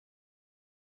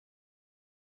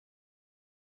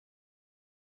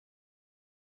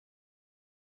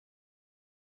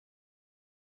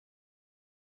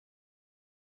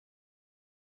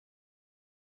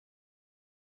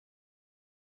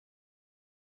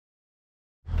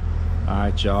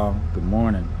Alright y'all, good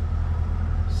morning.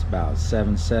 It's about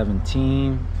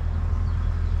 7:17.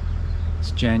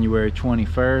 It's January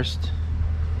 21st.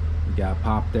 We got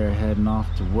Pop there heading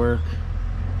off to work.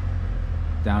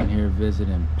 Down here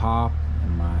visiting Pop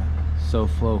and my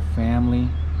SoFlo family.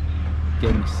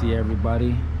 Getting to see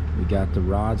everybody. We got the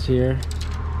rods here.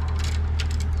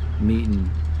 Meeting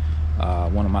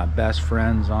one of my best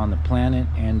friends on the planet,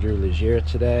 Andrew Legier,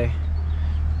 today.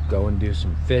 Go and do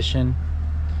some fishing.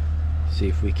 See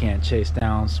if we can't chase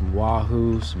down some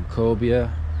wahoo, some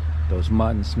cobia, those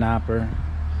mutton snapper.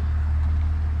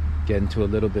 Get into a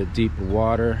little bit deeper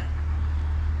water.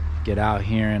 Get out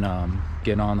here and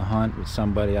get on the hunt with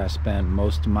somebody I spent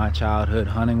most of my childhood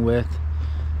hunting with.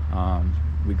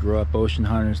 We grew up ocean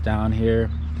hunters down here,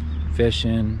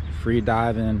 fishing, free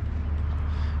diving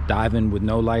with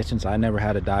no license. I never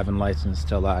had a diving license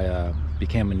till I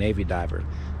became a Navy diver.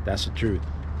 That's the truth.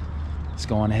 Let's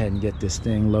go on ahead and get this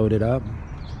thing loaded up.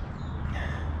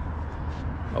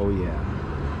 Oh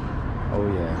yeah. Oh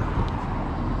yeah.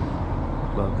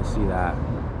 Love to see that.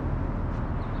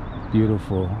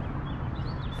 Beautiful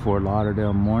Fort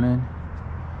Lauderdale morning.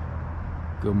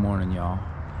 Good morning, y'all.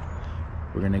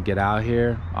 We're gonna get out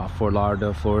here off Fort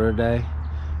Lauderdale, Florida today.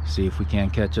 See if we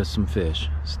can't catch us some fish.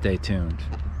 Stay tuned.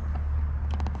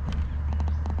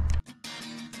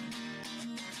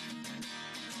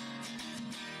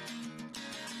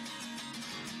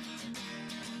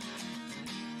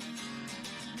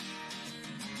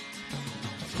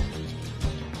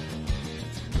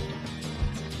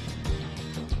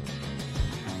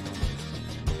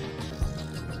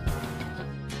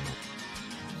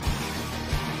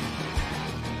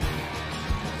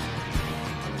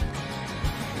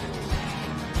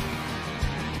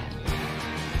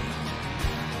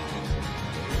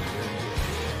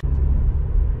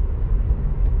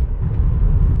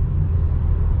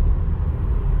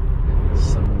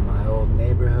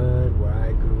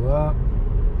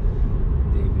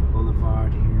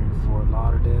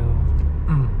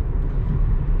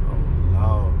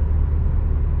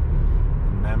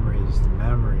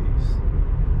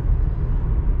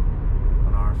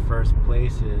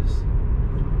 Places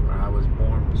where I was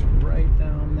born was right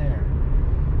down there,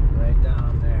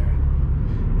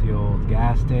 the old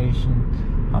gas station,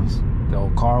 the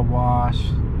old car wash,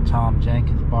 Tom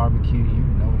Jenkins barbecue. You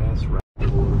know that's right.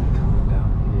 Coming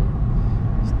down here,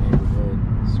 this neighborhood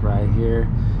is right here.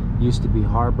 Used to be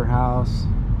Harbor House.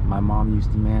 My mom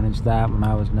used to manage that when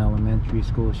I was in elementary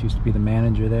school. She used to be the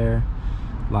manager there.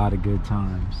 A lot of good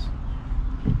times.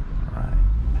 All right,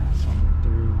 pass on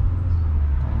through.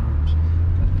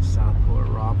 Southport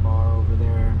Raw Bar over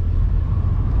there.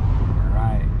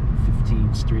 Alright,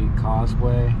 15th Street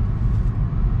Causeway.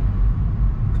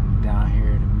 Coming down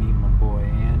here to meet my boy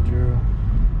Andrew.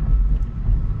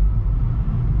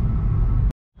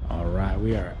 Alright,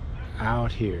 we are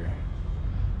out here.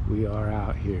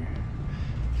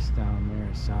 Just down there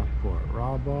at Southport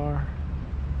Raw Bar.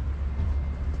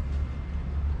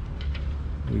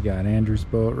 We got Andrew's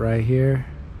boat right here.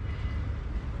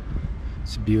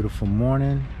 It's a beautiful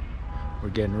morning. We're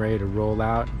getting ready to roll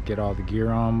out and get all the gear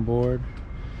on board.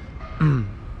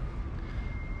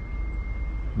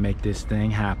 Make this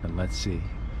thing happen. Let's see.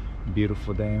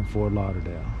 Beautiful day in Fort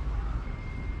Lauderdale.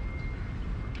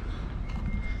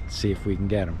 Let's see if we can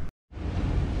get them.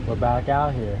 We're back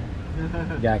out here.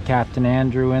 We got Captain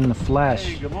Andrew in the flesh.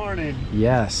 Hey, good morning.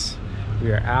 Yes.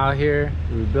 We are out here.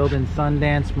 We're building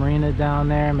Sundance Marina down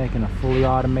there, making a fully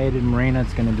automated marina.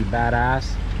 It's going to be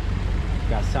badass.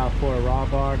 Got Southport Raw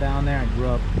Bar down there. I grew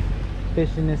up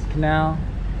fishing this canal,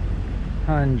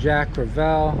 hunting Jack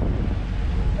Crevalle,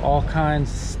 all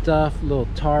kinds of stuff, little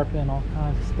tarpon, all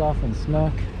kinds of stuff, and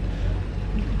snook.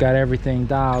 Got everything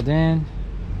dialed in.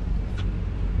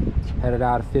 Headed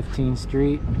out of 15th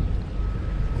Street.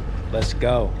 Let's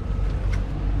go.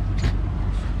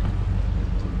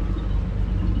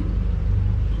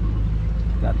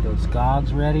 Got those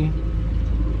gogs ready.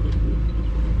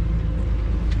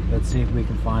 Let's see if we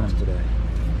can find them today.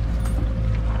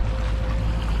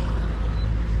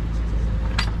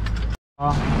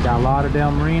 Got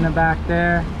Lauderdale Marina back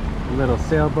there. A little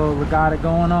sailboat regatta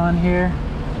going on here.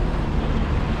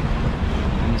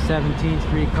 And the 17th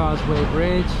Street Causeway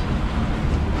Bridge.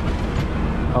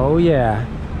 Oh yeah.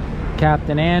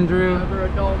 Captain Andrew. Never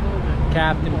a dull moment.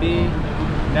 Captain B.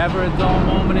 Never a dull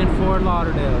moment in Fort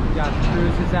Lauderdale. We got the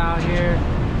cruises out here.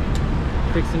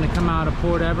 Fixing to come out of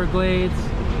Port Everglades.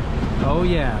 Oh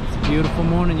yeah, it's a beautiful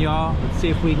morning, y'all. Let's see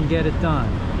if we can get it done.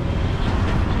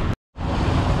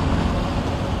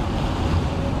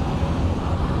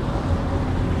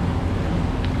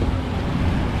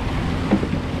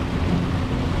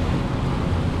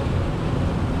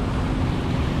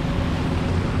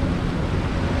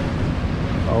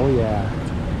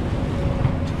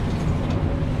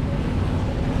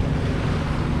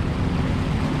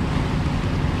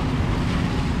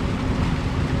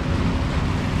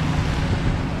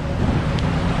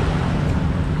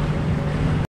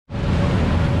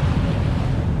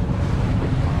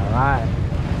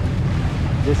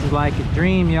 Seems like a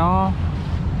dream, y'all.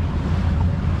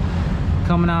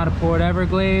 Coming out of Port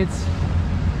Everglades,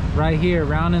 right here,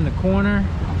 around in the corner.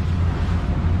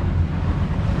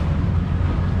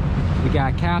 We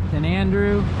got Captain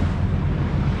Andrew.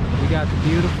 We got the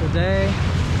beautiful day.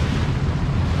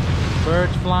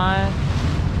 Birds flying.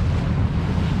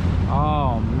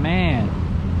 Oh man.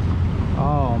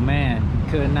 Oh man.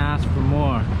 Couldn't ask for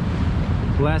more.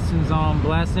 Blessings on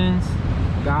blessings.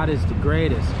 God is the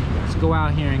greatest. Let's go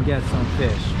out here and get some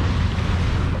fish.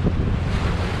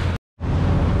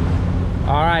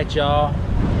 All right, y'all.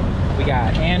 We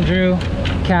got Andrew,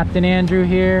 Captain Andrew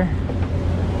here.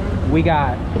 We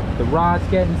got the rods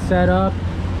getting set up.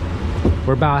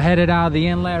 We're about headed out of the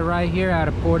inlet right here out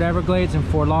of Port Everglades in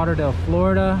Fort Lauderdale,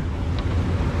 Florida.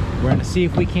 We're gonna see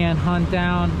if we can hunt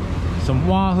down some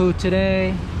wahoo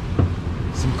today,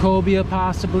 some cobia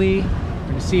possibly. We're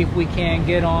gonna see if we can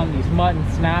get on these mutton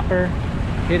snapper,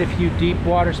 hit a few deep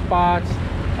water spots.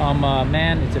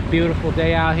 Man, it's a beautiful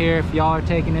day out here. If y'all are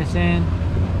taking this in,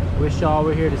 wish y'all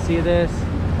were here to see this.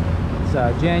 It's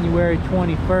January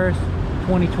 21st,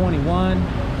 2021.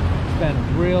 It's been a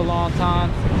real long time.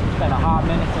 It's been a hot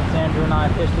minute since Andrew and I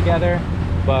fished together.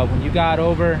 But when you got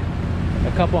over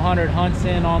a couple hundred hunts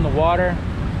in on the water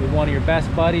with one of your best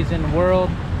buddies in the world,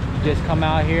 you just come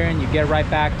out here and you get right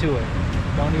back to it.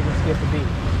 Don't even skip a beat.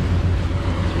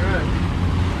 That's right.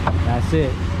 That's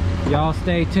it. Y'all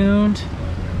stay tuned.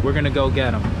 We're gonna go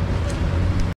get them.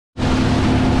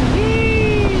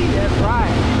 That's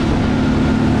right.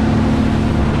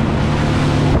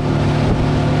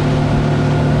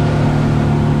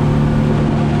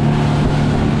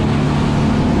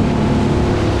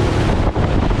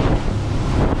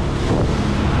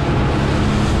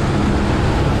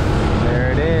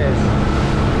 There it is.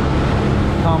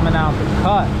 Coming out the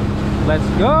cut. Let's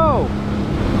go.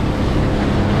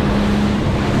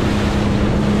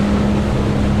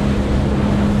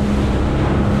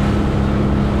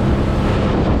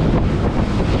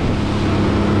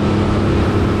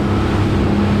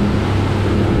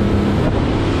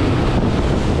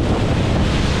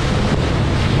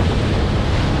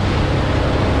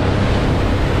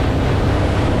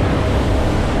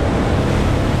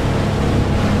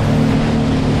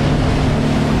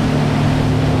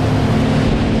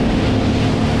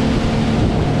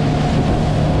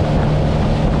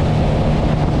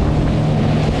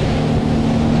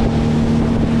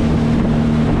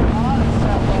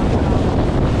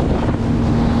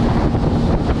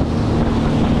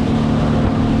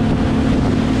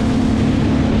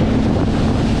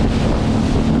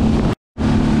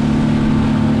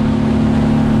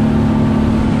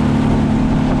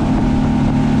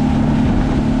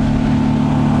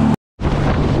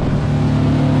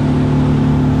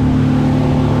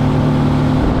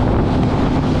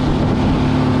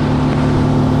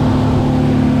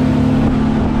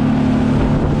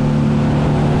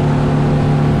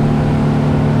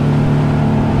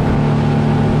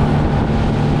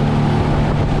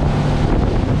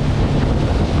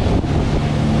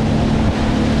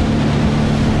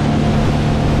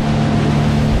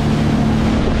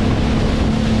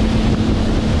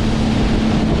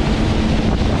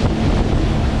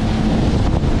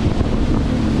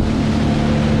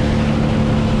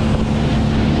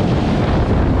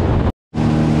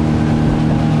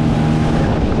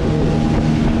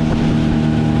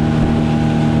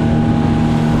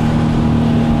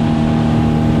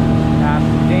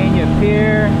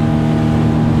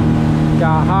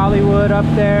 Up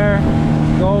there,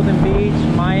 Golden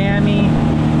Beach, Miami.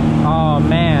 Oh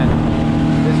man,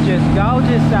 it's just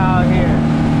gorgeous out here.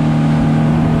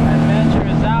 Adventure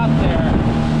is out there.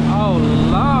 Oh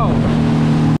Lord.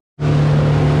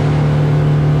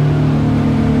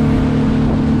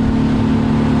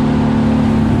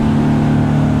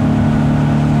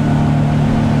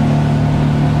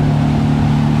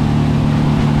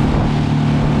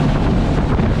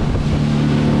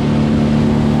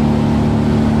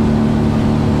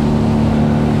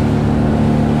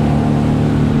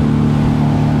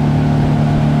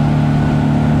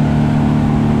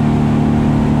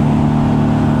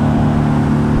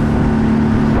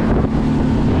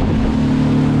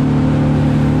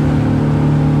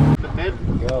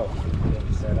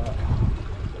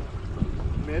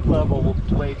 Mid-level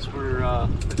weights were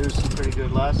producing pretty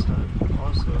good last time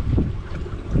also.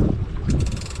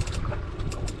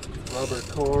 Rubber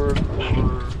core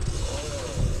or...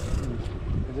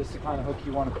 Is this the kind of hook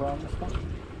you want to put on this one?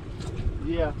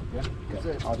 Yeah. Yeah?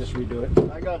 Okay. I'll just redo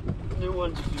it. I got new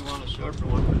ones if you want a sharper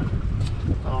one.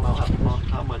 I don't know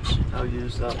how much how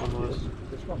used that one was.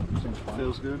 This one seems fine.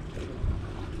 Feels good.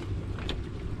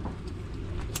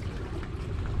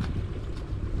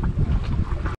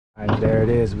 There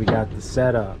it is. We got the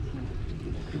setup.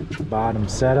 Bottom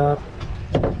setup.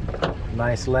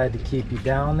 Nice lead to keep you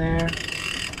down there.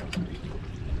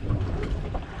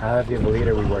 How heavy of a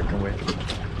leader are we working with?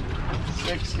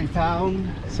 60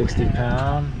 pound. 60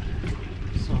 pound.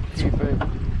 So keep it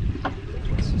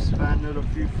suspended a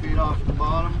few feet off the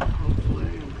bottom,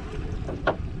 hopefully.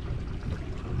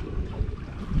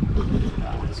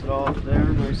 Balance it off there,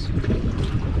 nice and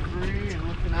free and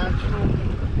looking natural.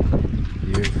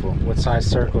 Beautiful. What size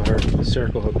circle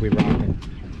hook we rocking?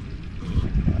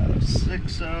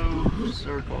 6-0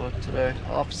 circle hook today,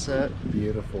 offset.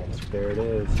 Beautiful. There it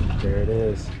is. There it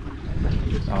is.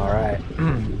 All right.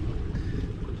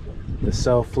 The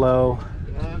SoFlo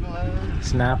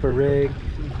snapper rig.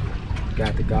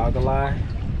 Got the goggle eye.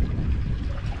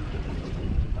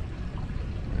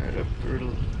 Right up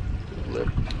through the lip.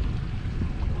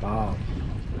 Wow.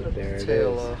 There it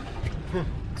Tail is. off.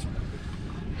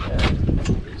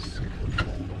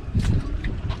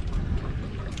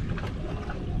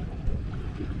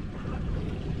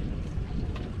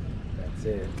 That's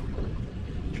it.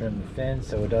 Trim the fin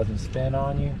so it doesn't spin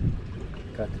on you.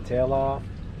 Cut the tail off.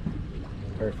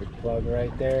 Perfect plug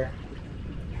right there.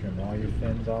 Trim all your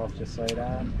fins off just like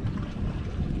that.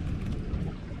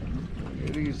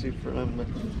 It's easy for them to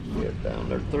get down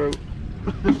their throat.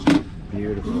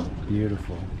 Beautiful,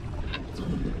 beautiful.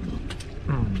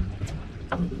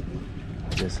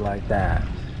 Just like that.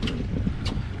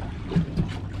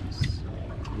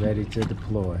 Ready to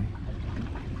deploy.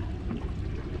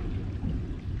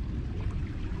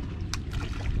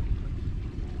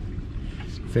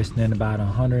 Fishing in about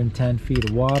 110 feet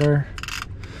of water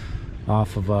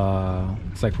off of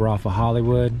looks like we're off of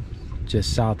Hollywood,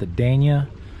 just south of Dania.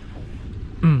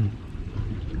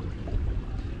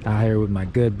 Out here with my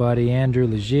good buddy Andrew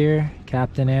Legier,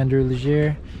 Captain Andrew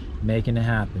Legier, making it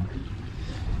happen.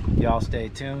 Y'all stay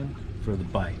tuned for the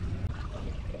bite.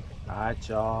 Alright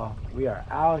y'all, we are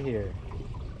out here.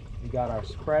 We got our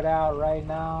spread out right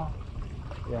now.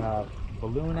 We have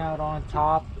balloon out on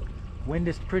top. Wind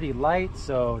is pretty light,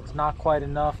 so it's not quite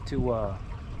enough to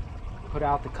put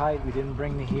out the kite. We didn't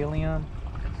bring the helium,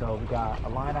 so we got a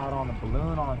line out on the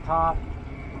balloon on top.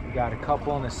 We got a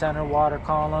couple in the center water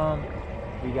column.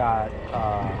 We got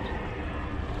a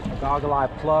goggle eye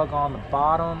plug on the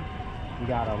bottom. We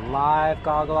got a live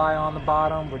goggle eye on the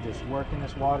bottom. We're just working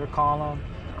this water column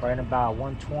right about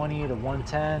 120 to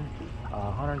 110,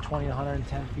 120 to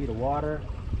 110 feet of water.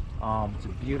 It's a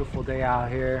beautiful day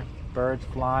out here. Birds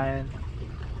flying.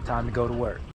 Time to go to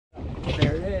work.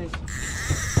 There it is.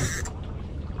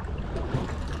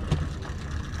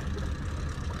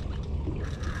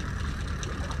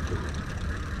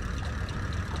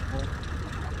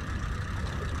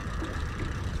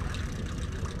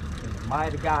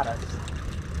 Might have got us.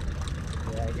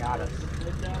 Yeah, he got us.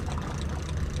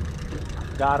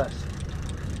 Got us.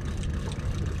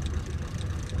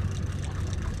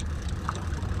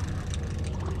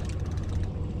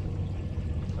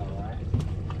 It's alright.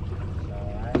 It's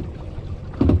alright.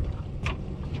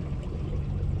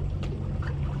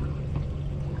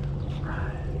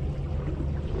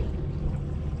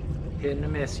 Hit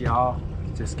and miss, y'all.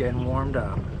 Just getting warmed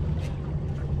up.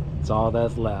 That's all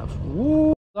that's left.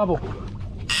 Woo! Double.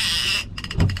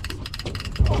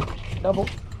 Oh, double.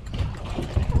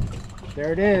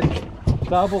 There it is.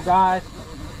 Double, guys.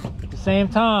 At the same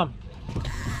time.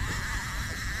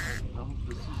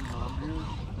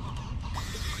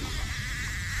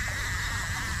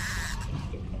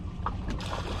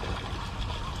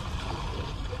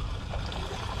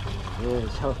 It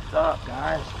is hooked up,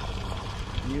 guys.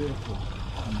 Beautiful.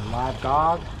 On the live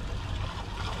gog.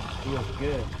 Feels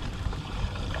good.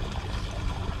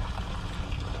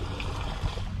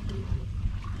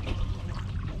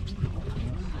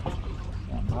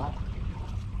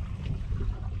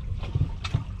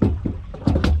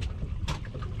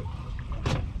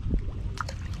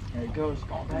 There it goes,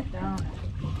 going back down.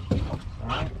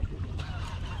 Alright.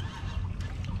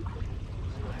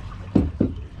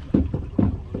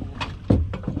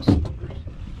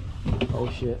 Oh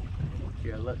shit.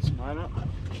 Yeah, let's line up.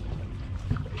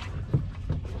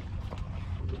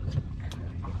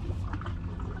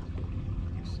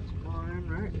 This is mine,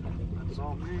 right? That's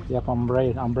all me. Yep, I'm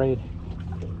braid. I'm braid.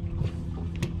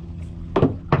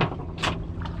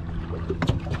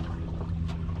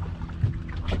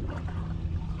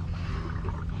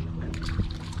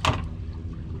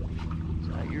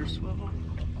 Your swivel?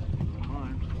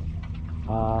 Mine.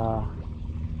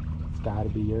 It's gotta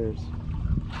be yours.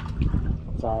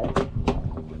 It's alright.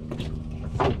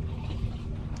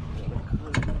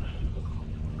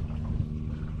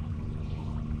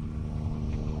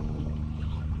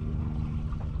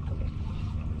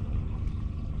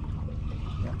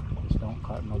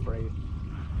 braid.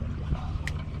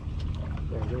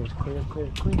 There it is, clear, clear,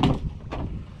 clear.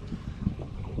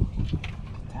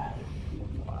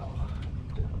 Wow.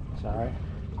 Sorry.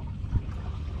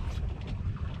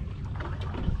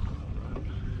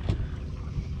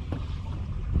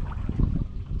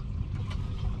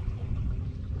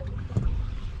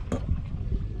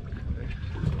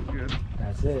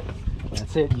 That's it.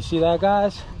 That's it. You see that,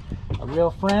 guys? A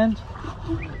real friend.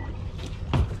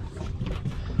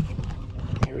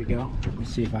 Here we go. Let me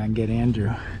see if I can get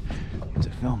Andrew to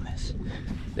film this.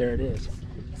 There it is.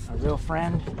 A real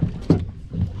friend.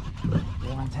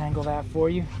 We'll untangle that for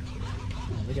you.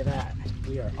 And look at that.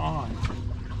 We are on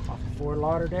off of Fort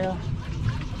Lauderdale.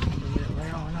 Bring it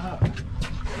right on up.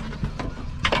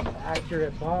 The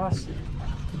accurate boss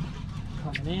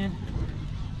coming in.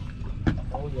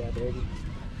 Oh yeah, baby.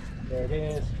 There it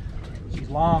is. She's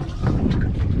long.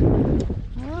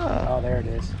 Ah, Oh, there it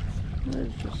is.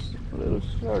 it's just a little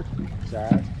short. It's all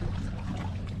right.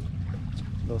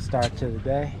 Little start to the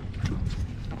day.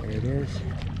 There it is.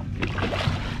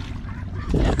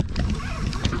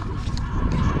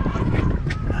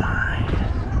 Alright.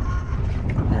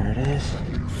 There it is.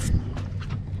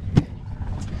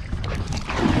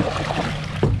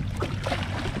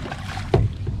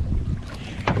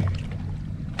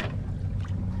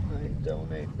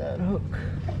 Donate that hook.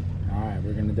 Alright,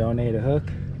 we're gonna donate a hook.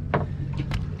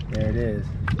 There it is.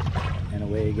 And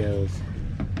away it goes.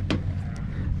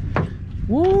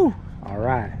 Woo!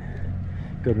 Alright.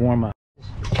 Good warm up.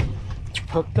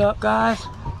 Hooked up, guys.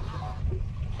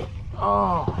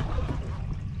 Oh.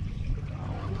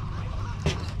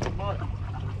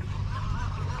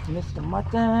 Mr.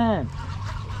 Mutton.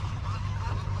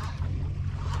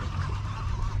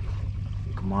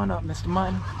 Come on up, Mr.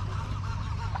 Mutton.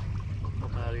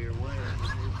 Come out of your way.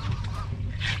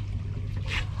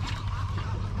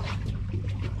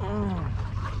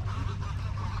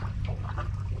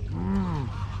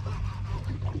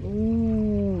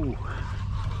 Ooh.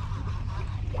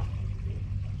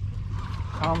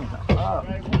 Coming up.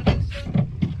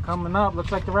 Coming up.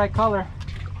 Looks like the right color.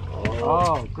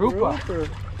 Oh, grouper.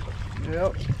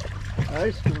 Yep.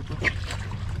 Nice grouper.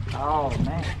 Oh,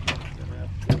 man.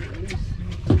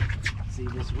 See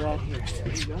this red here.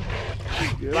 There you go.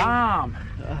 Good. Bomb.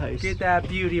 Nice. Get that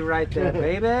beauty right there,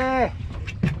 baby.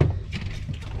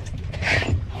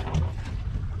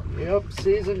 Yep,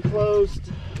 season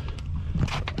closed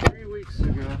 3 weeks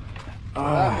ago.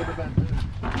 That would have been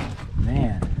good.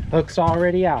 Man, hook's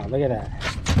already out. Look at that.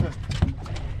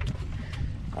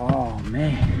 Oh,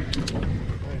 man.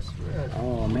 Nice red.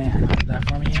 Oh, man. Hold that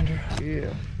for me, Andrew.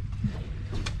 Yeah.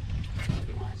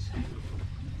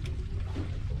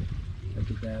 Look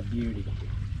at that beauty.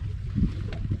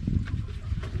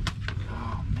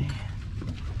 Oh, man.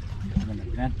 I'm going to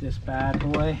vent this bad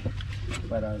boy.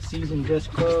 But season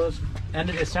just closed. End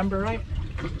of December, right?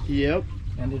 Yep.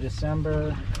 End of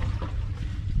December.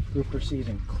 Grouper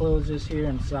season closes here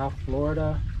in South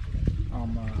Florida.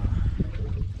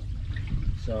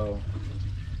 So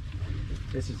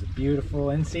this is a beautiful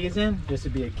in season. This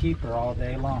would be a keeper all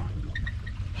day long.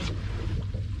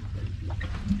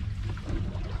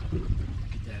 Look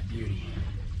at that beauty.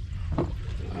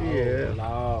 Yeah.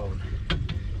 Oh, Lord.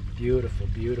 Beautiful,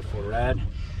 beautiful red.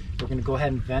 We're gonna go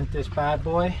ahead and vent this bad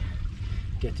boy.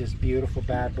 Get this beautiful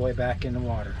bad boy back in the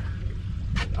water.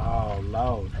 Oh,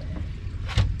 Lord.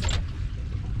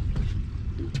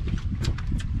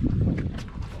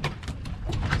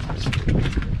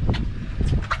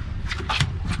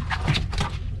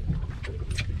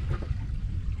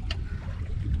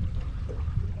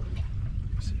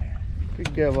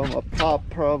 Could give them a pop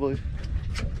probably.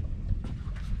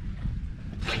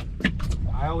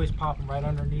 I always pop them right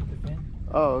underneath the fin.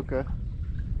 Oh, okay.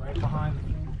 Right behind the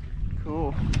fin.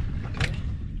 Cool. Okay.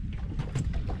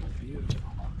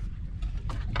 Beautiful.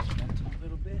 Just vent them a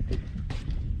little bit.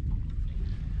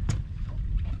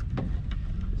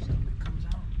 Something comes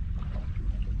out.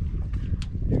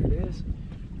 There it is.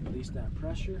 Release that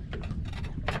pressure.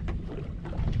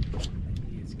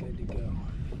 It's good to go.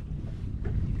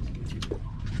 It's good to go.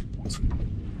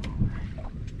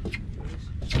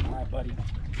 All right, buddy.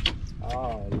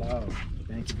 Oh, love.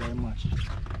 Thank you very much.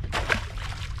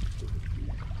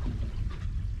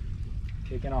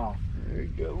 Kicking off. There you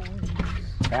go.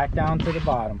 Back down to the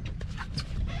bottom.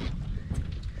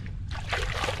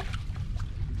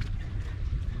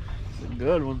 It's a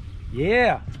good one.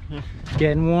 Yeah.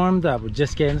 Getting warmed up. We're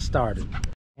just getting started.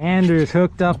 Andrew's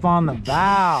hooked up on the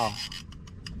bow.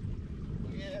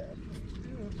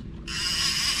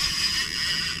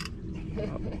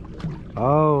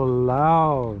 Oh,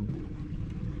 Lord.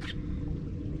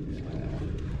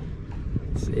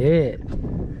 That's it.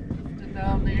 Drifting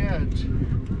down the edge.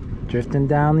 Drifting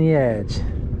down the edge.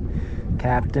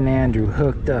 Captain Andrew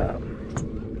hooked up.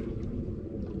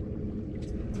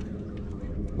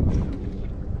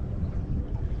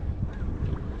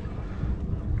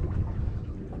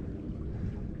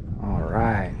 All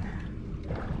right.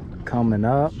 Coming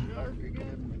up. Shark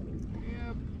again.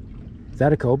 Yep. Is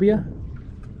that a cobia?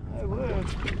 I would.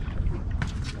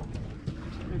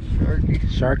 Sharky.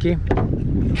 Sharky?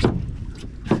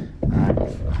 Alright,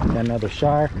 got another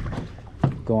shark.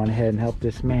 Going ahead and help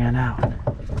this man out.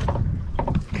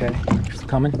 Okay, it's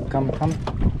coming. Got it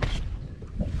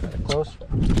close.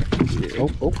 Oh.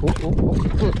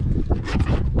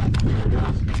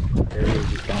 There it is,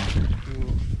 he's gone.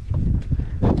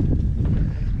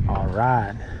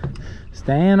 Alright.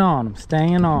 Staying on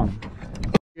him.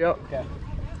 Yep. Okay.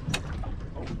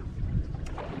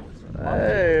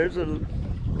 Hey, there's a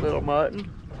little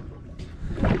mutton.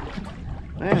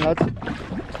 Man, that's a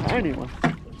tiny one.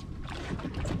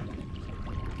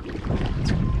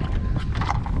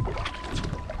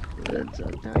 That's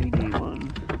a tiny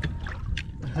one.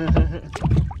 Alright,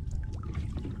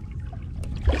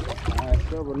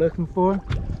 that's what we're looking for.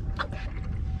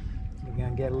 We're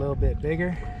gonna get a little bit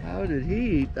bigger. How did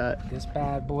he eat that? This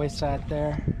bad boy sat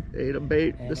there. Ate a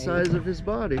bait the size of his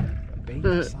body. Bait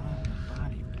the size of his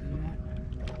body.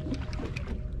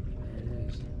 There it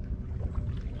is.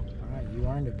 Alright, you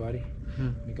earned it, buddy.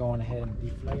 Let me go on ahead and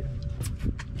deflate him.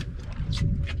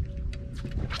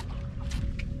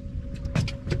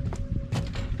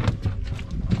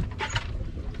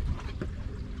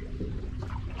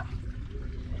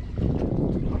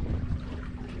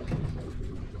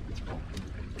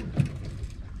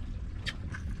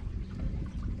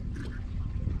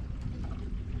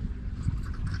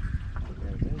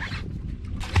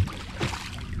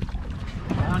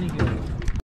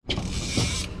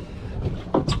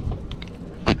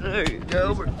 There you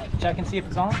go. Check and see if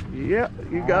it's on. Yeah,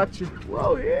 you got you.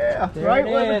 Whoa, yeah. There Right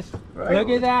it with is. it. Right Look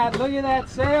with at that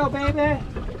sail, baby.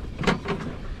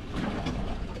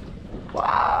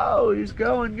 Wow, he's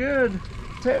going good.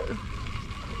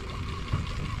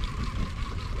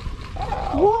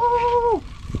 Woo!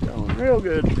 Going real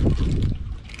good.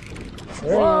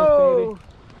 There Whoa!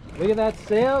 it is, baby. Look at that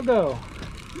sail go.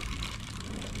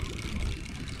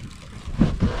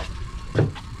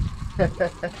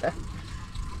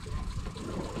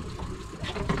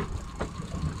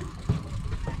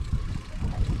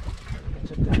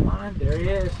 Took that line. There he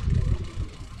is.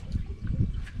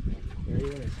 There he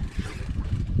is.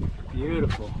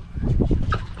 Beautiful.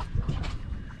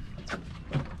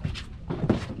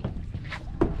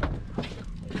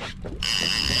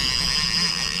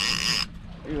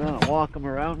 You want to walk him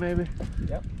around maybe?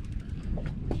 Yep.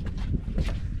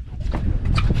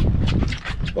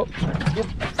 Oh, yep.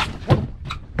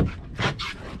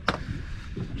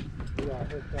 We gotta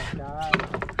hit that guy.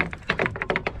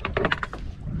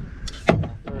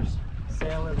 First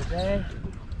sail of the day.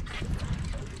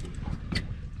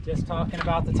 Just talking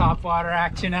about the top water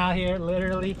action out here,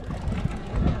 literally.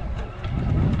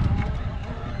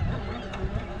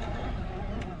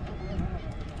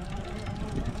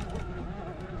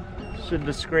 Should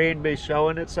the screen be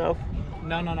showing itself?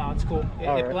 No, it's cool. It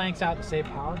Right. blanks out to save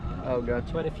power. Oh,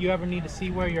 gotcha. But if you ever need to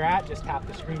see where you're at, just tap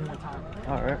the screen one time.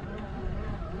 All right.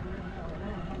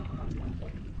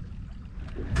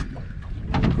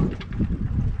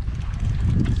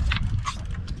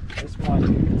 This one,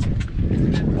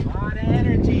 a lot of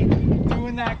energy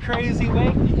doing that crazy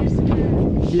wake. Did you see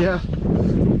that? Yeah.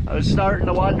 I was starting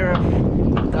to wonder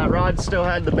if that rod still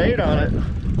had the bait on it.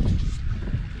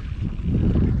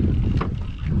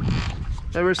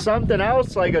 There was something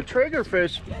else, like a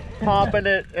triggerfish popping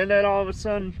it, and then all of a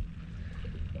sudden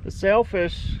the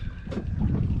sailfish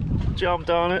jumped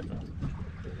on it.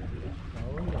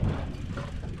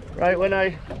 Right when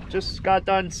I just got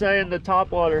done saying the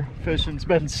topwater fishing's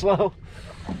been slow.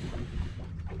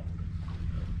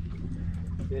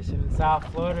 Fishing in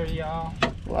South Florida, y'all.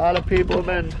 A lot of people have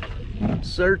been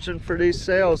searching for these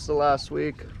sails the last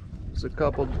week. There's a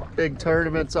couple big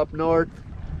tournaments up north.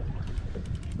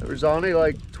 There was only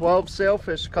like 12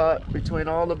 sailfish caught between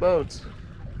all the boats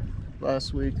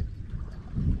last week.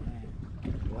 Man,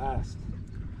 blast.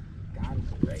 God is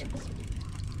great.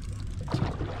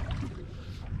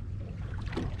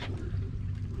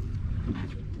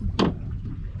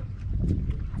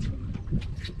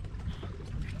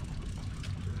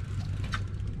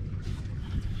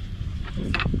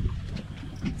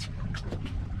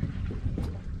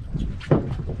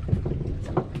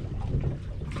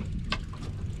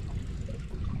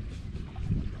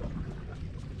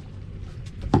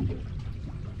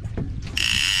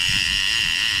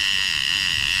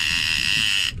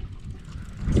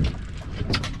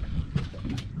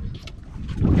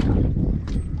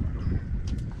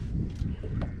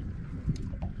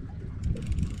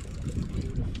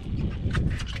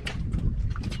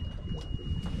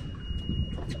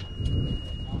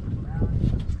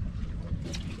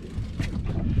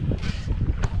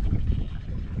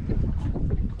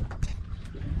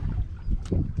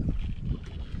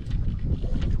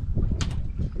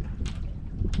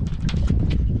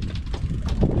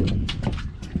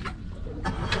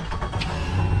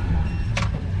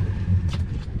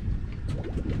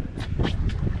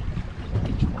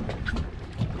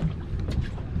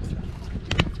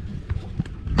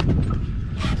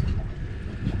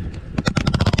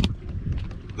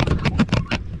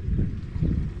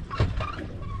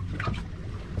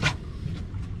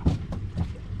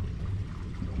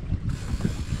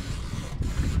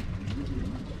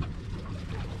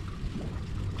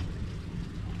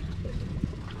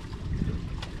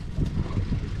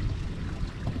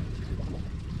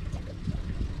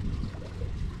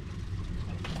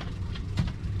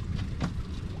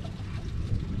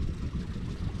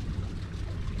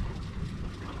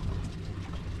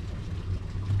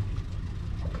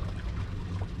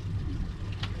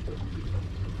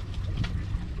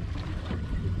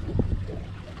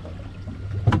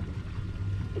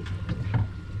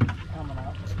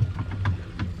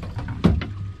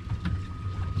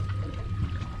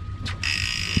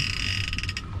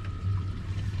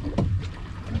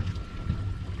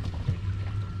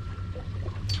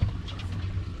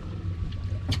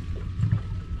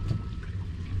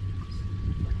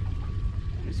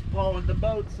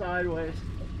 boat sideways.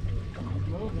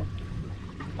 Moving.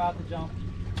 About to jump.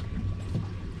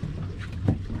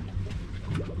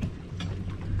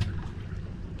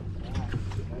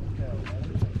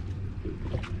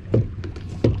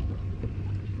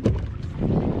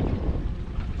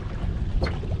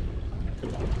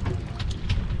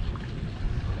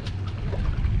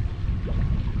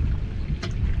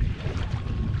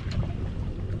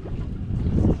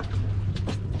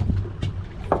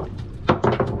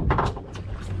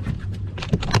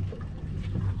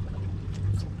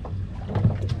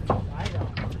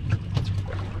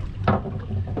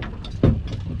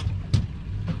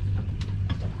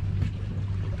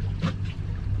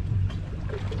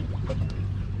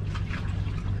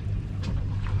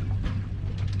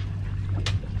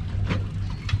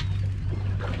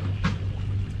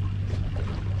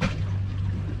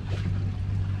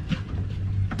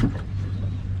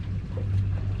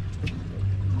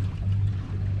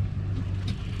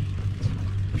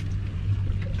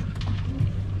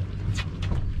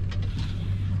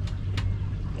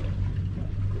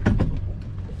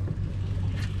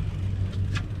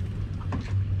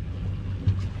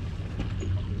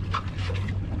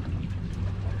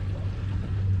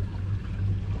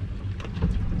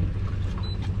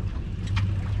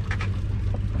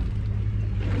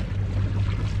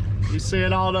 You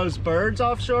seeing all those birds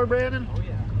offshore, Brandon? Oh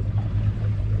yeah.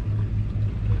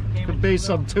 Could be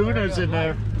some tunas in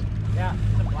there. Yeah,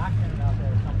 some black tuna out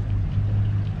there or something.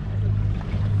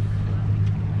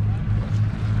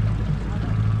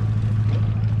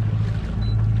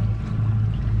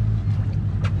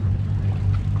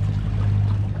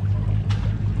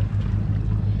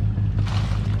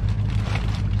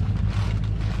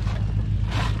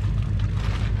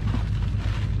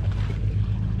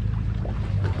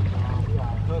 We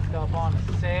are hooked up on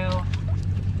a sail.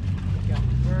 We got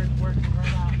the birds working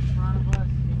right out in front of us.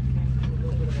 Getting a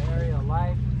little bit of area of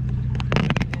life.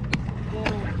 And a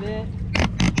little bit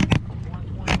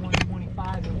 120,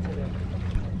 125 into the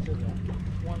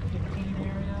 115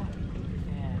 area.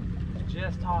 And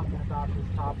just talking about this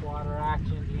top water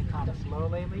action being kind of slow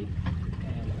lately.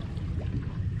 And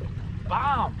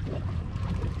bomb!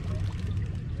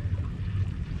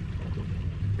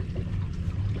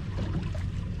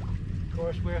 Of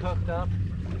course, we're hooked up,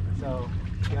 so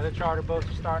the other charter boats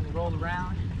are starting to roll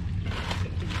around.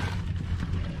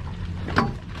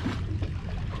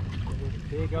 It's a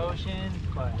big ocean,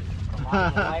 but a lot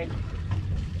of life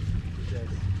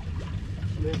just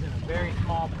lives in a very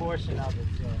small portion of it.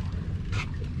 So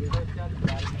you're hooked up, you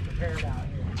gotta be prepared out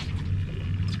here.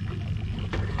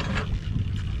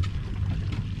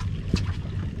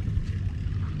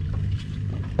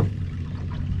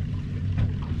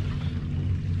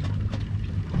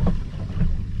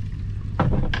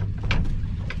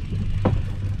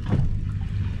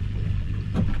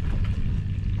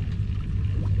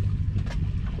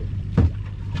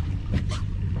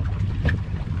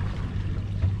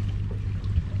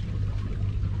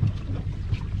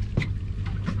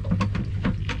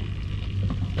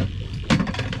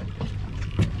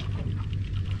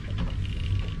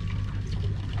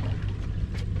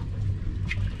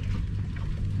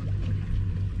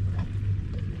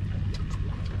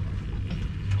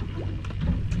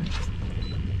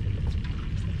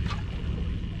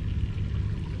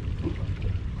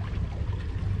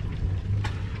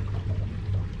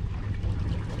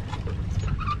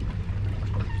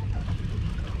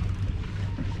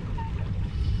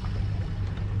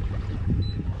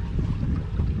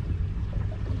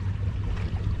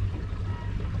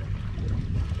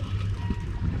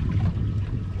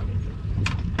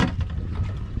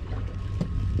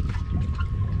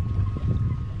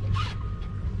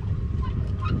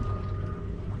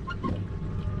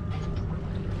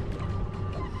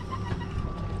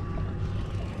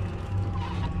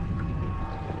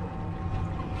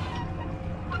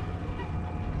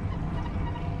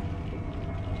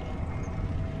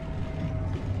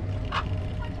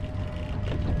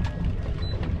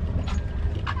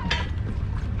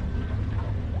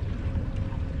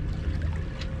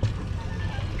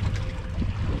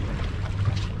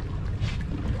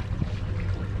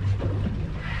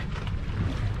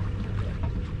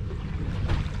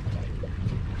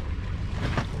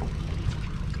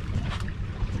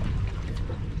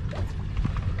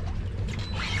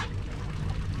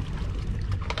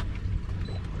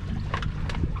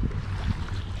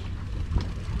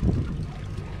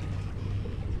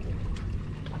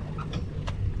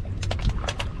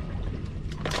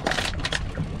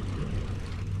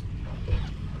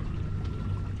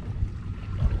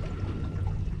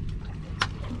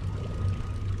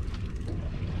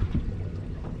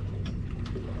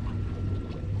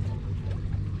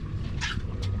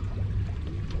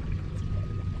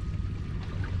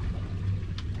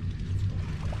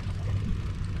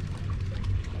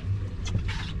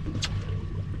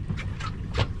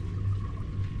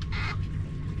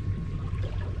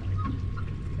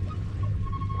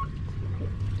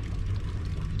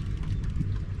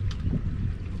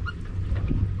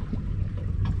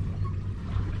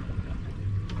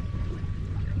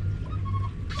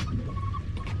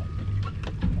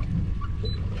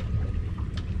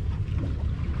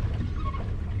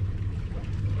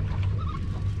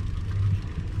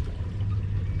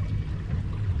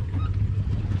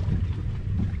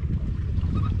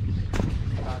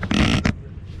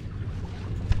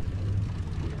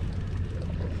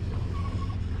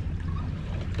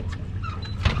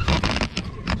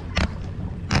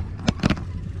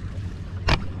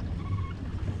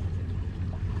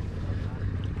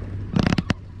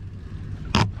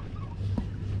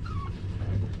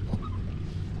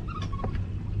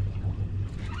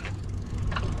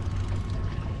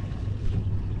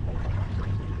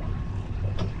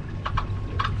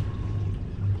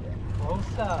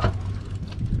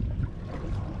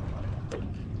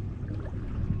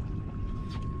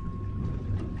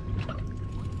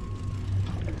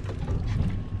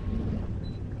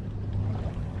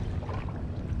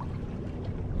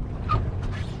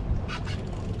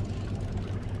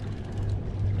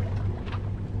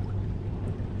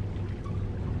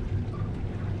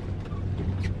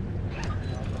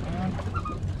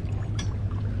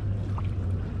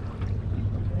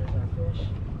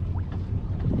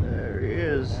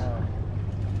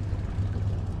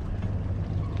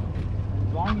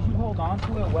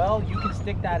 tail, you can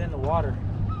stick that in the water.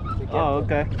 To get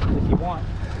okay. If you want.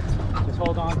 Just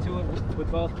hold on to it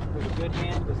with a good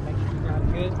hand. Just make sure you got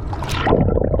it good.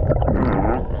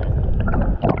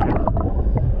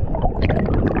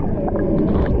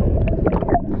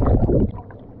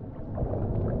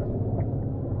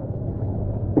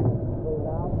 Pull it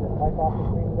out. Just wipe off the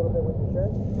screen a little bit with your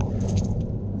shirt.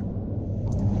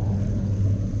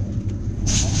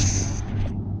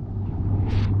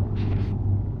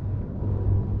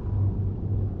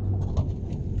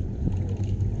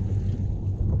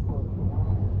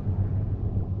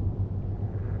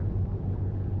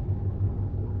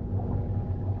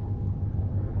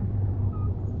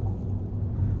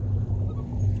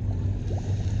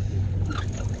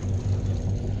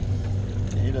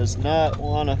 He does not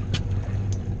want to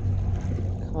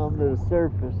come to the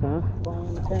surface, huh?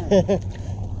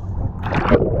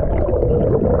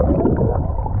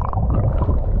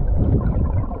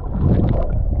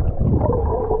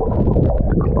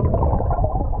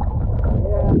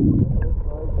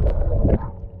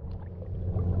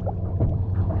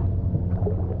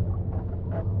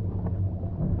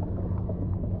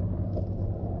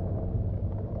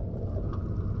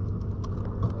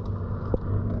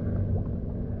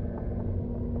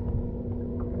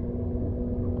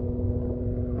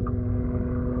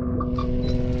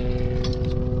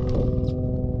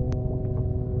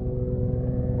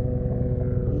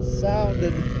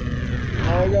 Sounded.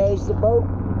 There goes the boat.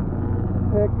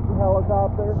 Pick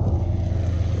helicopter.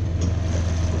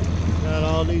 Got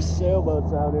all these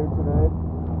sailboats out here tonight.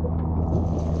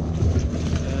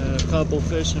 And a couple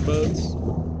fishing boats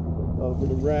over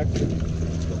the wreck.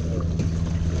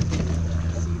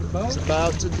 It's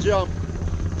about to jump.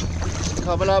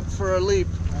 Coming up for a leap.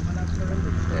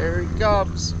 There he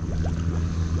comes.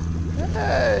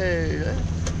 Hey!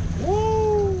 Woo!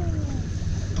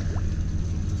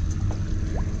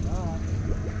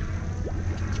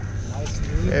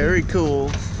 Very cool.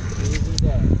 Easy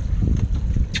day.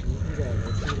 Easy day.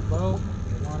 Let's see the boat.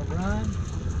 You want to run.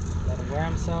 Let him wear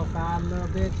himself out a little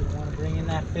bit. You don't want to bring in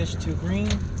that fish too green.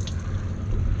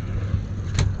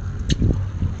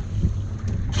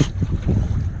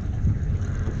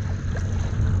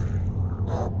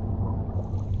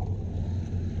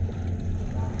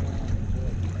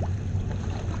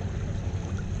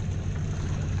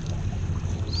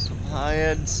 Some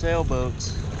high-end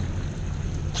sailboats.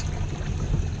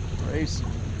 Racing.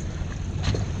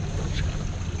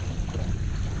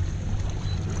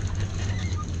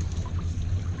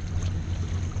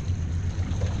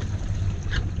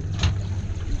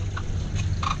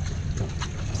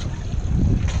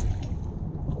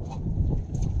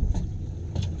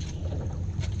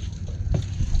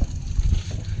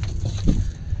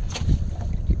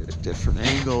 Get a different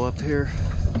angle up here.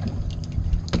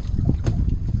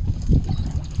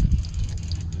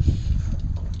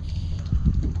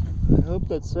 I hope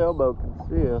that sailboat can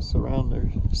see us around their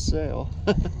sail.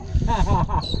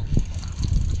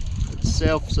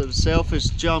 So the sailfish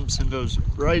jumps and goes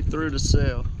right through the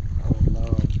sail. Oh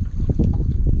Lord.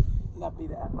 Not be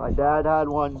that. My dad had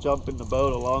one jump in the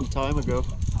boat a long time ago.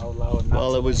 Oh Lord.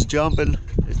 While it was jumping,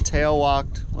 his tail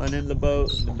walked, went in the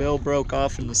boat, and the bill broke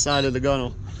off in the side of the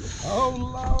gunnel.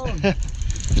 Oh Lord. Not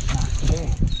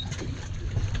today.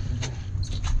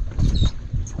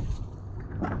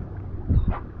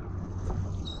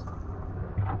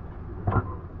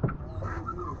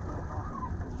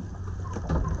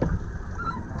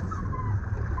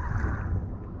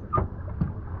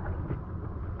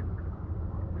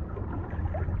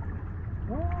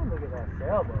 Look at that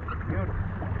sailboat. It's beautiful.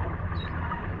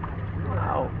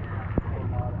 Wow.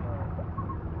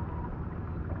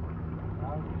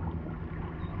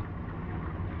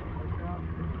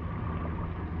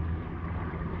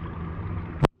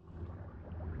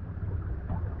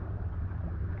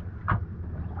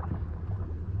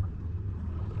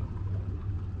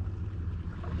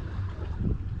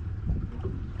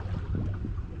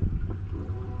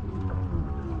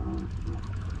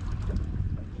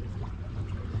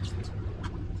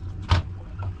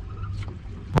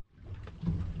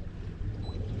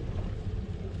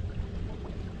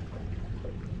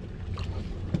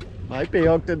 Might be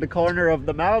hooked in the corner of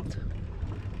the mouth.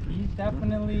 He's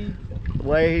definitely. The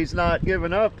way he's not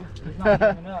giving up. He's not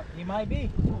giving up. He might be.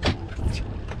 He's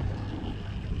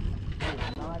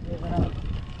not giving up.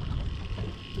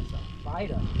 He's a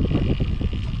fighter.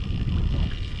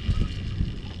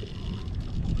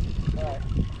 All right.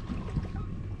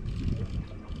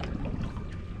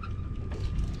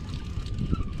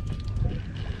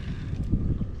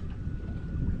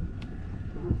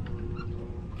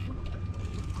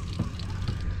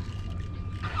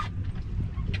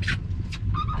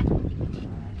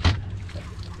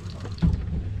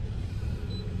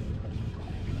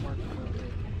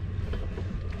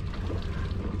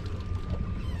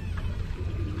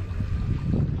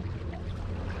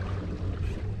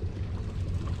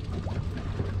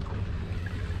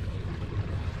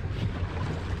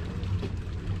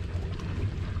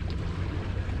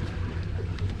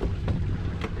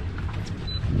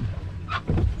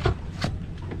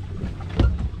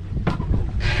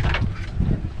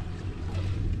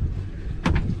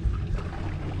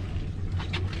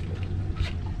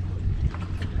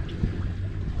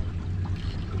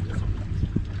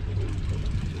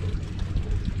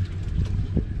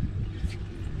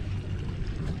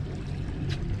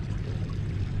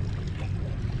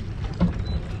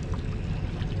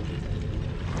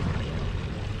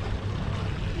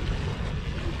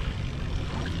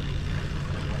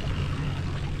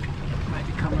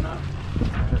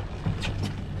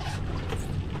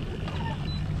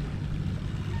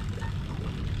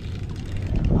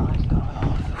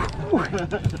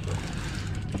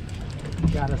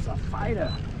 Got us a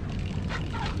fighter.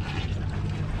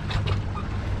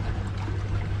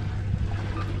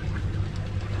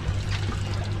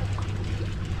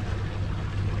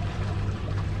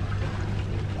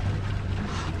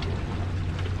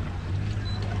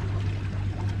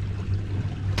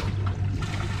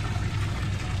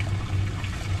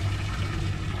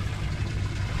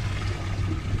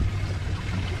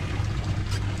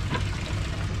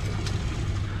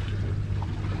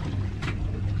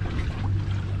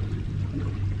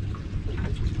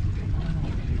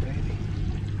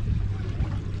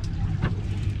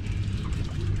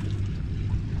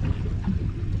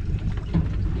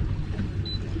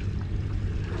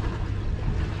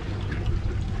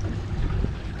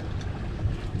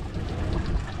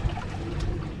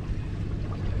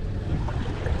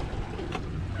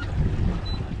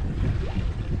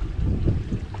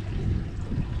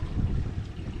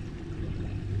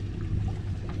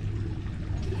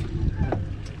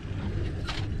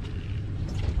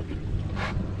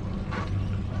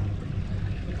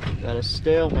 Got a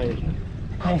stalemate.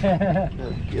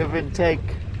 Give and take.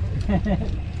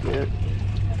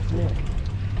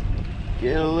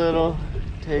 Get a little,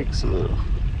 takes a little.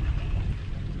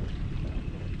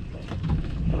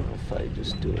 I don't know if I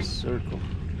just do a circle.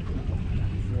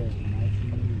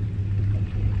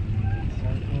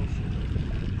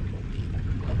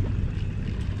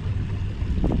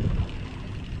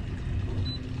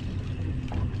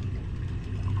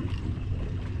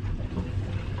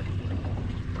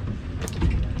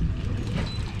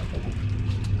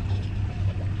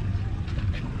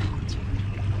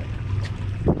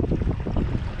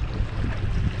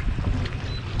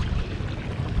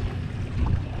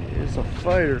 It's a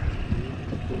fighter.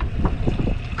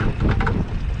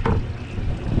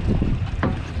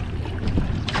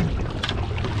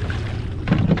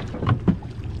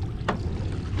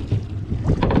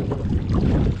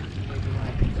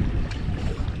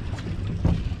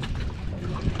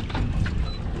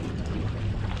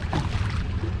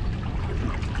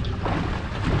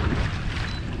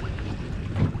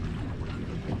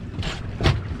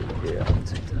 Yeah, I'll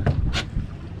take that.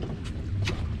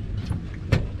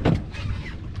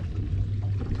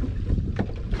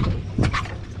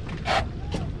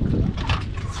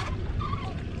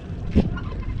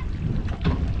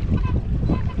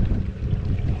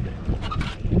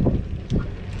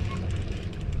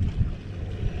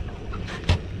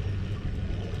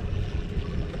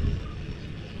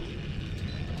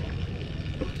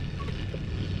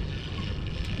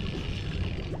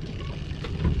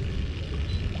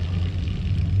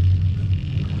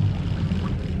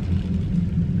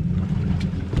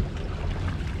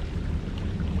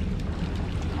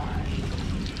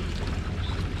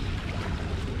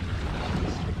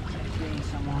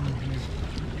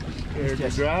 Scared to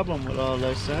grab him with all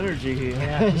this energy he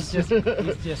has. He's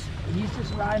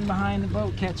just riding behind the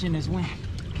boat, catching his wind,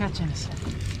 catching his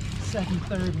second,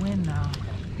 third wind now.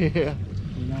 Yeah.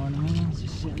 You know what I mean? He's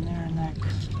just sitting there in that,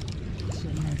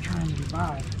 sitting there trying to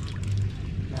revive.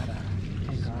 Gotta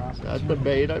take our opportunity. Is that the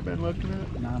bait I've been looking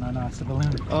at? No, it's the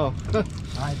balloon. Oh. All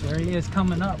right, there he is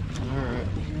coming up. All right.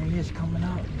 There he is coming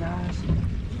up, guys.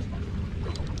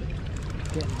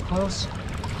 Getting close.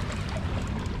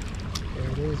 There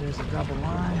it is. There's a double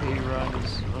line. He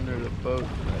runs under the boat.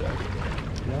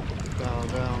 Yep. Bow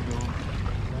down.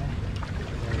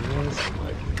 There he is.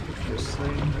 Like this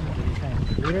thing. What do you think?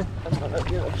 Leader?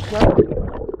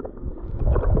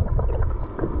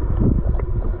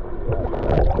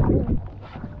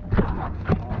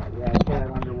 Yeah, get that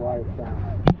underwater sound.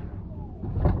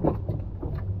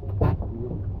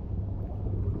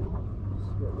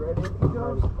 Get ready to go.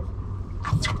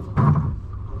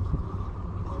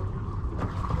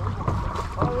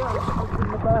 Oh yeah, it's in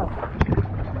the back.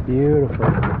 Beautiful.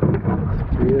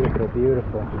 Beautiful,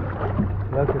 beautiful.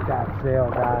 Look at that sail,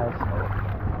 guys.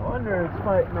 I wonder it's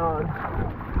fighting on.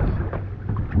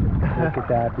 Look at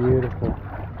that beautiful,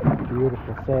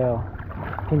 beautiful sail.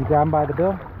 Can you grab him by the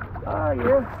bill? Oh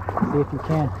yeah. See if you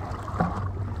can.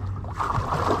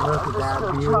 Look at that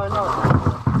beautiful.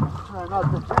 Try not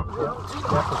to take it.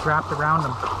 Yep, it's wrapped around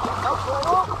him.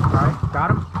 Alright, got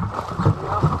him?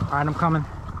 Alright, I'm coming.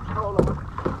 Hold on.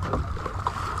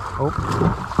 Oh.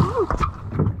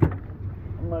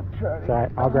 I'm gonna try to. Sorry,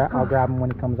 I'll grab him when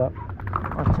he comes up.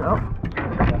 Watch out.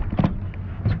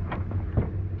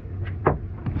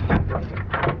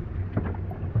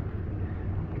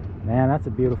 Man, that's a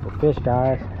beautiful fish,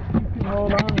 guys. You can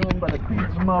hold on to him, but it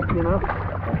feeds him up, you know.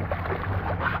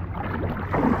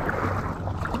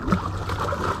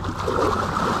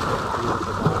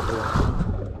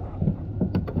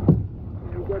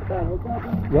 You get that hook up?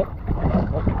 Yep.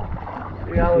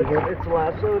 No, it's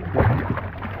lassoed.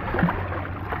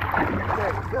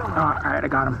 All right, I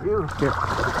got him. Here.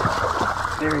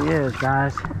 There he is,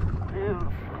 guys.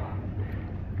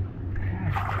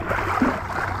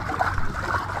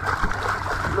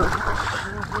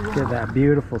 Look at that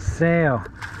beautiful sail.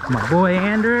 My boy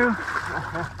Andrew.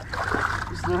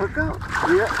 Is the hook out?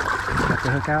 Yeah. Got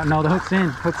the hook out? No, the hook's in.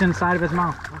 Hook's inside of his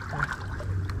mouth.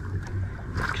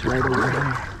 It's right over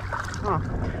there. Huh.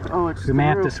 Oh, it's We may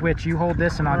have to switch. You hold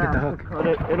this and I'll get the hook.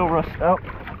 It'll rust out.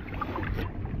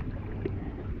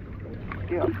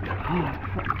 Yeah.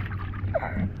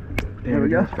 There we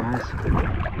go, guys.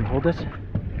 You hold this. Get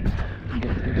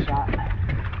a good shot.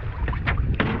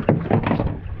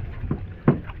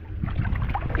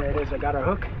 There it is. I got our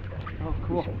hook. Oh,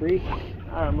 cool. It's free.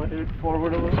 I'm gonna hit it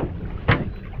forward a little.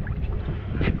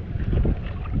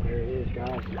 There it is,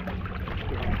 guys. Look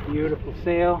at that beautiful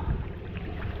sail.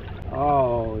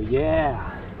 Oh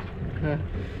yeah. Look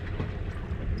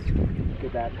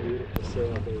at that beautiful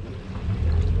sail, baby.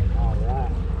 All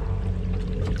right.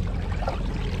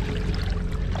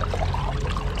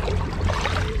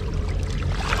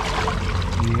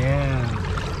 Yeah.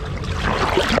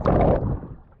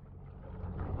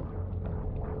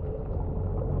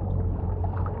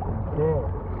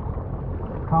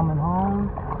 Coming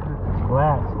home,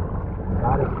 blessed.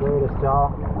 God is greatest,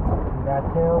 y'all. See that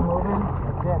tail moving?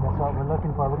 That's it. That's what we're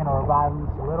looking for. We're gonna revive him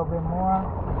just a little bit more.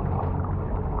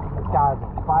 This guy's a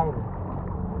fighter.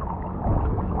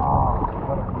 Oh,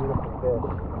 what a beautiful fish.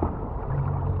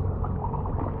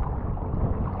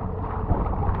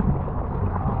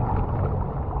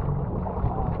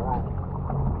 Alright.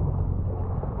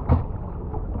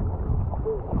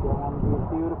 Get one of these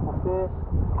beautiful fish.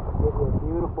 Give you a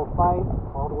beautiful fight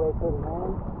all the way to the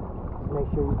end. Make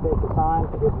sure you take the time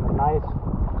to give them a nice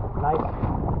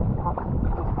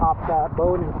pop that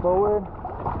boat in forward.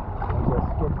 And just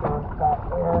get that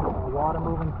air and water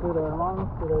moving through their lungs,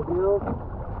 through their gills.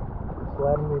 Just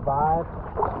let them revive.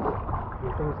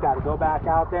 These things got to go back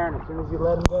out there, and as soon as you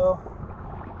let them go,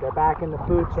 they're back in the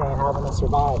food chain having to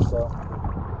survive. So,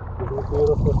 these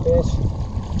beautiful fish,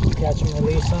 you catch them,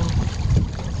 release them,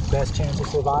 best chance of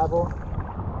survival.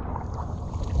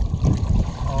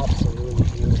 Absolutely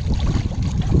beautiful.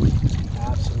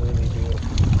 Absolutely beautiful.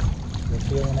 We're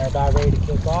feeling they're about ready to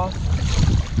kick off.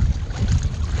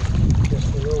 Just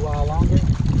a little while longer.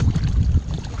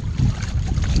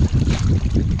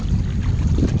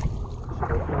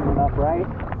 We're filling up right.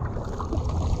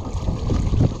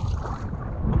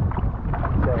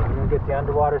 So, you gonna get the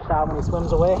underwater shot when he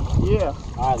swims away? Yeah.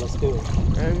 Alright, let's do it.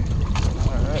 Ready?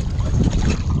 Alright.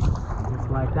 Just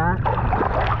like that.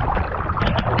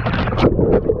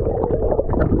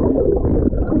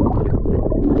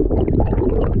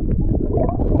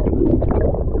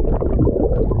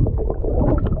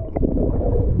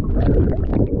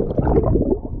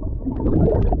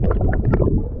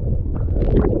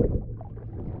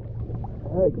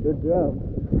 Good job.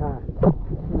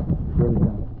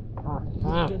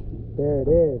 There it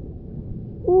is.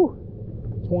 Woo.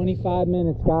 25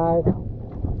 minutes, guys.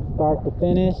 Start to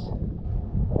finish.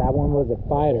 That one was a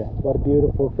fighter. What a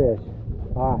beautiful fish.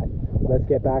 Alright, let's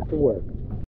get back to work.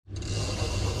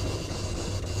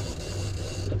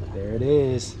 There it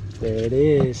is. There it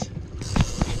is.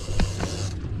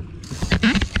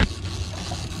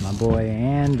 My boy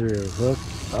Andrew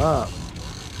hooked up.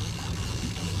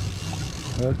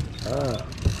 Hooked up.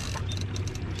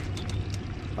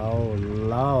 Oh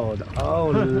Lord, oh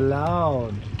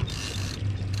Lord.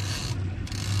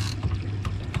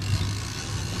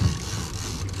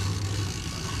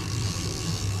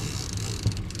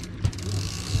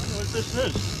 What this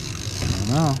is? I don't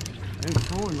know. It ain't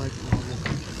going like normal.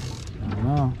 I don't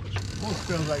know. Almost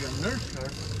feels like a nurse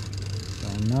shark.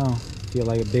 Don't know. Feel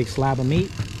like a big slab of meat.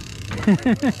 What's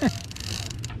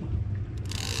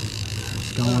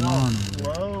going on over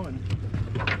there?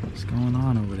 What's going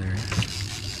on over there?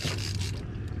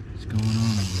 What's going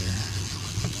on over there?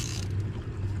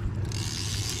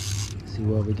 See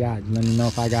what we got. Let me know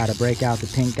if I gotta break out the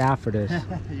pink gaff for this.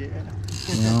 Yeah.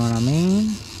 You know what I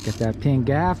mean? Get that pink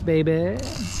gaff, baby.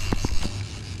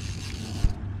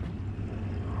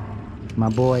 My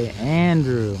boy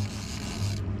Andrew.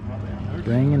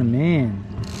 Bringing him in.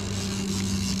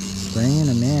 Bringing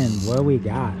him in. What we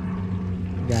got?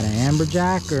 We got an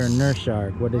amberjack or a nurse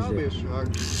shark? What is Probably it? a shark.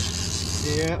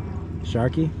 Yeah.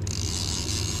 Sharky?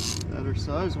 Better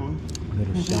size one.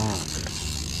 Little shark.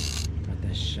 Got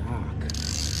that shark.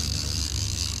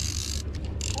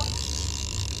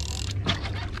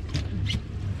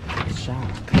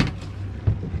 Shark.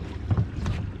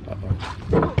 Uh-oh.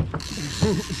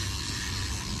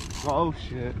 Oh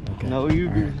shit. Okay. No, you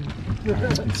All do. right.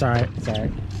 It's alright, it's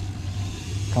alright.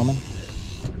 Coming.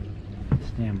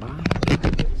 Stand by.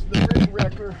 It's the rig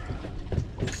wrecker.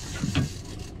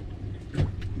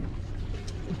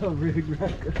 The rig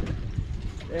wrecker.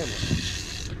 Damn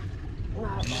it.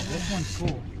 Wow, this one's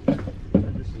cool.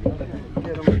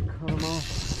 Get them to come off.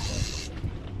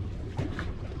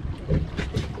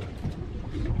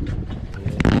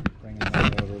 Bring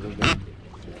it over again.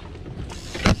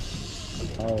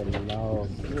 Oh, Lord.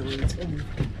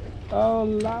 Oh,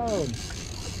 Lord.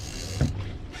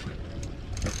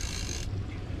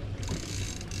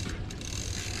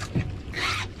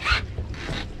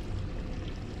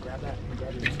 Grab that and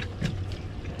grab it.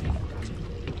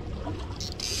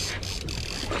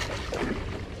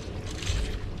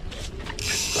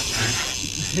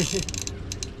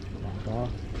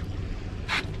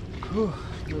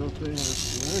 Little thing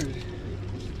was dirty.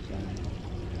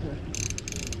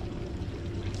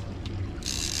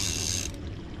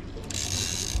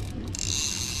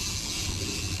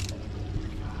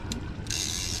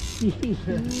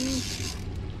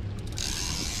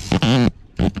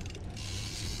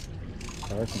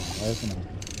 Working on.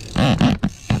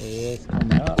 It's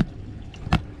coming up.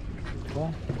 Cool.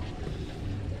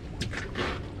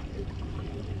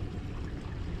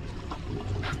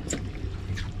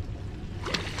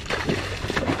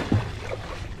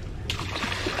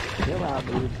 Chill out,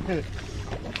 dude.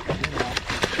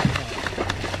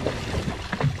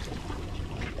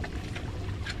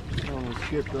 Almost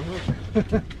skipped the hook.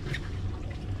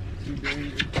 Too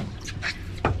dangerous.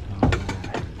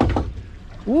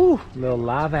 Woo! Little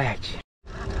live action.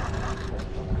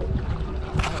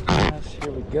 Yes,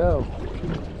 here we go.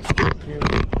 Here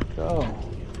we go.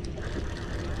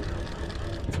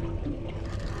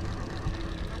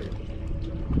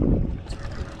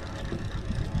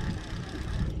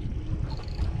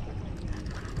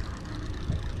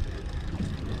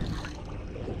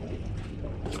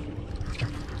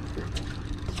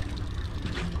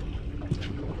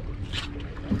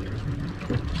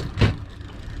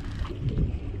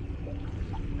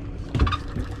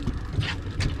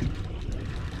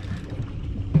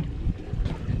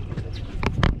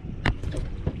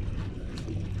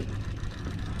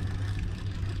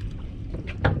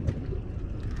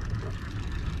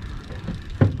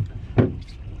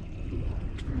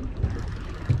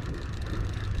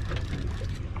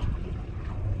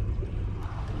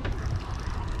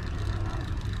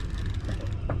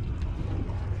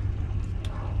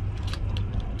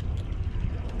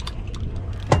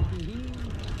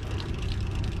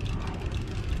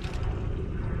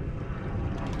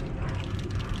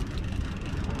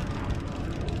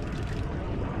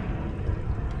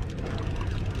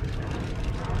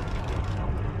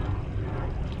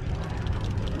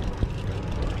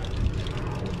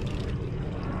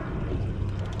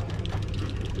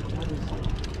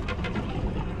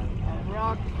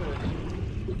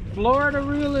 Florida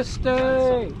real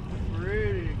estate.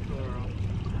 Pretty coral.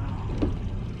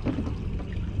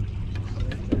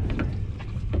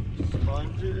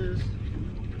 Sponges.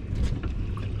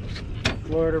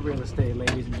 Florida real estate,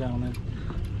 ladies and gentlemen.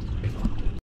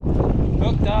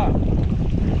 Hooked up.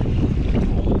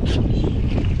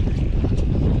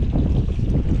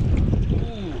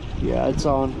 Yeah, it's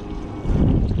on.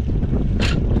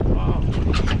 Wow.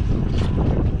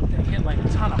 They hit like a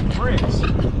ton of bricks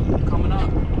coming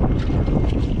up.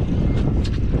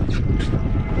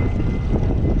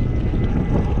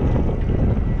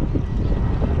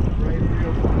 Right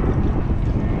reel.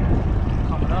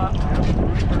 Coming up.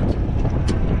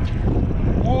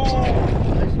 Whoa!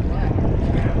 Nice and black.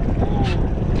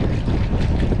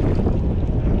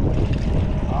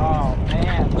 Oh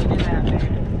man, look at that baby.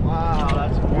 Wow,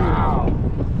 that's Wow.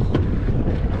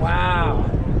 Wow.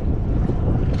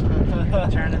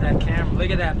 Turn to that camera.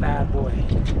 Look at that bad boy.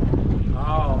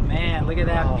 Oh man, look at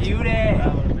that Wow. beauty.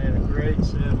 That would have made a great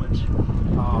sandwich.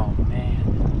 Oh man.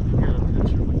 Get a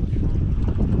picture with the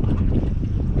phone.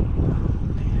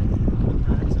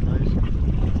 That's a nice one.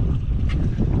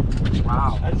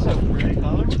 Wow. That's a pretty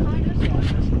color. What kind is that?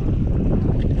 This one.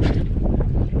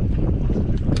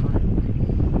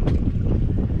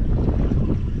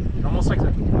 Almost like a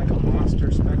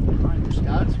monster speckled pine or something.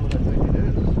 That's what I think it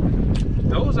is.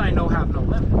 Those I know have no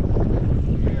limit.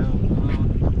 Yeah.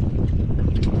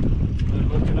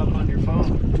 Look it up on your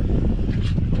phone.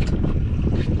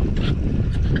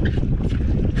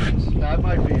 That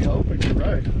might be open, you're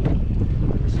right.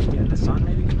 Yeah, the sun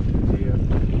maybe? Yeah.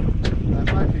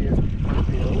 That might be it. Might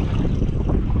be open.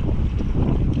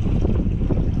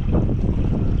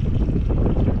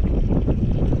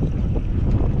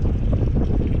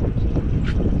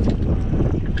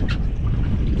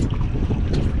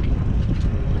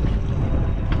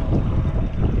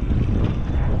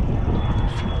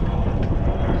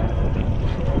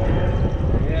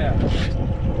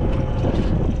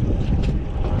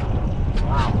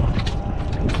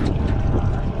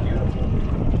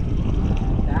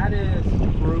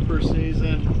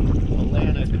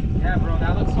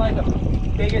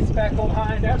 speckled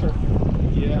hind ever.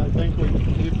 Yeah, I think we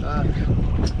can keep that.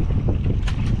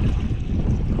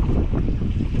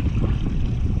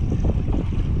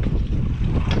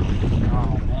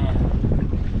 Oh man.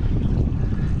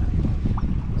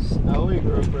 Snowy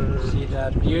grouper. See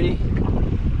that beauty?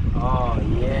 Oh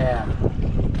yeah.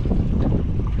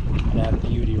 That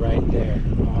beauty right there.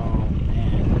 Oh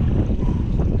man.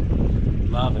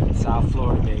 Love it. South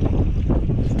Florida, baby.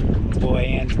 My boy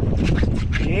Andrew.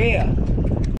 Yeah.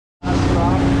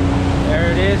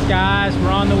 There it is, guys. We're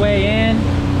on the way in.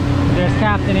 There's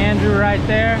Captain Andrew right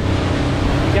there.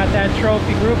 We got that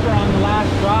trophy grouper on the last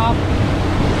drop.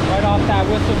 Right off that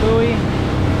whistle buoy.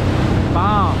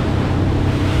 Bomb.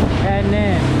 Heading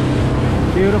in.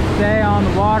 Beautiful day on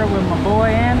the water with my boy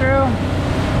Andrew.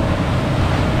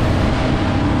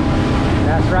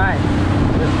 That's right.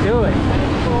 Let's do it.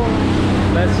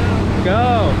 Let's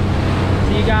go.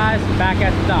 See you guys back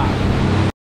at the dock.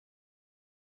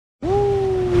 Woo.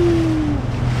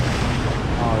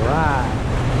 All right.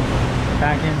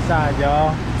 Back inside,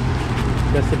 y'all.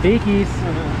 The Sabikis.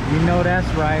 You know that's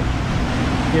right.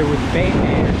 Here with Bait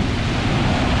Man.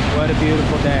 What a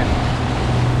beautiful day.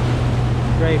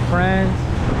 Great friends.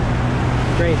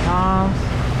 Great times.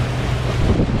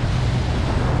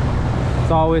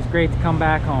 It's always great to come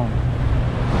back home.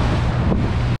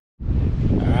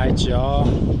 All right,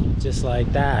 y'all. Just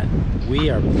like that,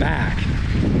 we are back.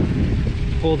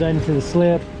 Pulled into the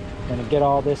slip. Gonna get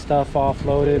all this stuff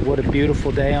offloaded. What a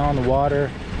beautiful day on the water.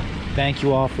 Thank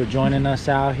you all for joining us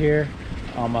out here.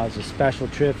 It was a special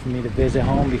trip for me to visit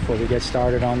home before we get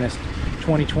started on this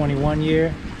 2021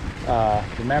 year.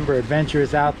 Remember, adventure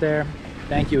is out there.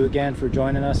 Thank you again for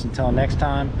joining us. Until next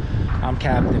time, I'm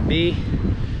Captain B.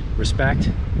 Respect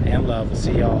and love. We'll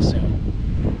see y'all soon.